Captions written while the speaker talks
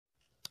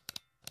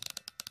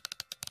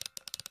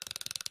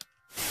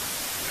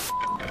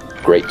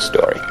Great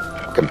story.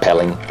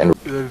 Compelling and...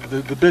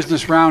 The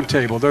Business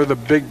Roundtable, they're the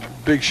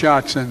big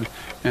shots in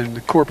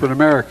corporate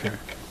America.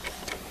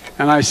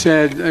 And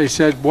they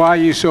said, why are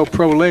you so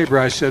pro-labor?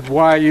 I said,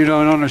 why you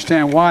don't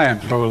understand why I'm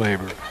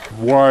pro-labor?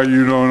 Why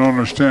you don't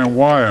understand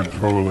why I'm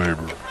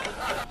pro-labor?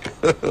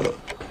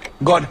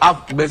 God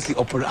have mercy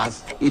upon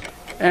us.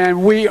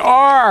 And we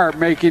are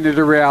making it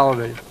a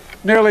reality.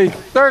 Nearly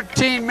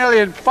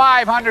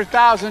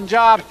 13,500,000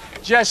 jobs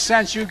just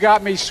since you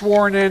got me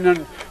sworn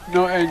in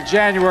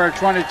January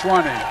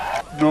 2020.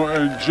 No,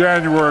 in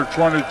January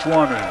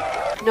 2020.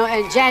 No,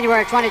 in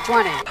January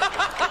 2020.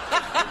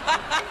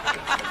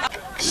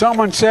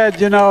 Someone said,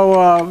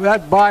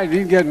 that Biden,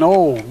 he's getting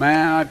old,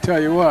 man. I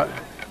tell you what.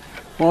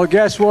 Well,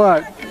 guess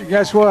what?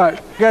 Guess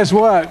what? Guess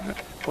what?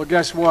 Well,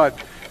 guess what?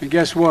 And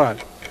guess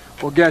what?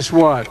 Well, guess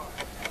what?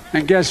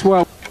 And guess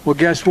what? Well,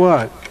 guess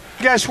what?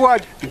 Guess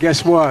what? And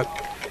guess what?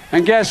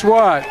 And guess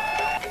what?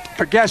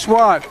 But guess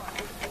what?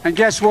 And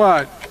guess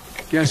what?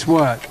 Guess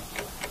what?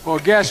 Well,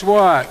 guess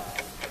what?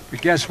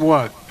 But guess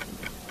what?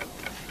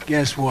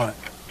 Guess what?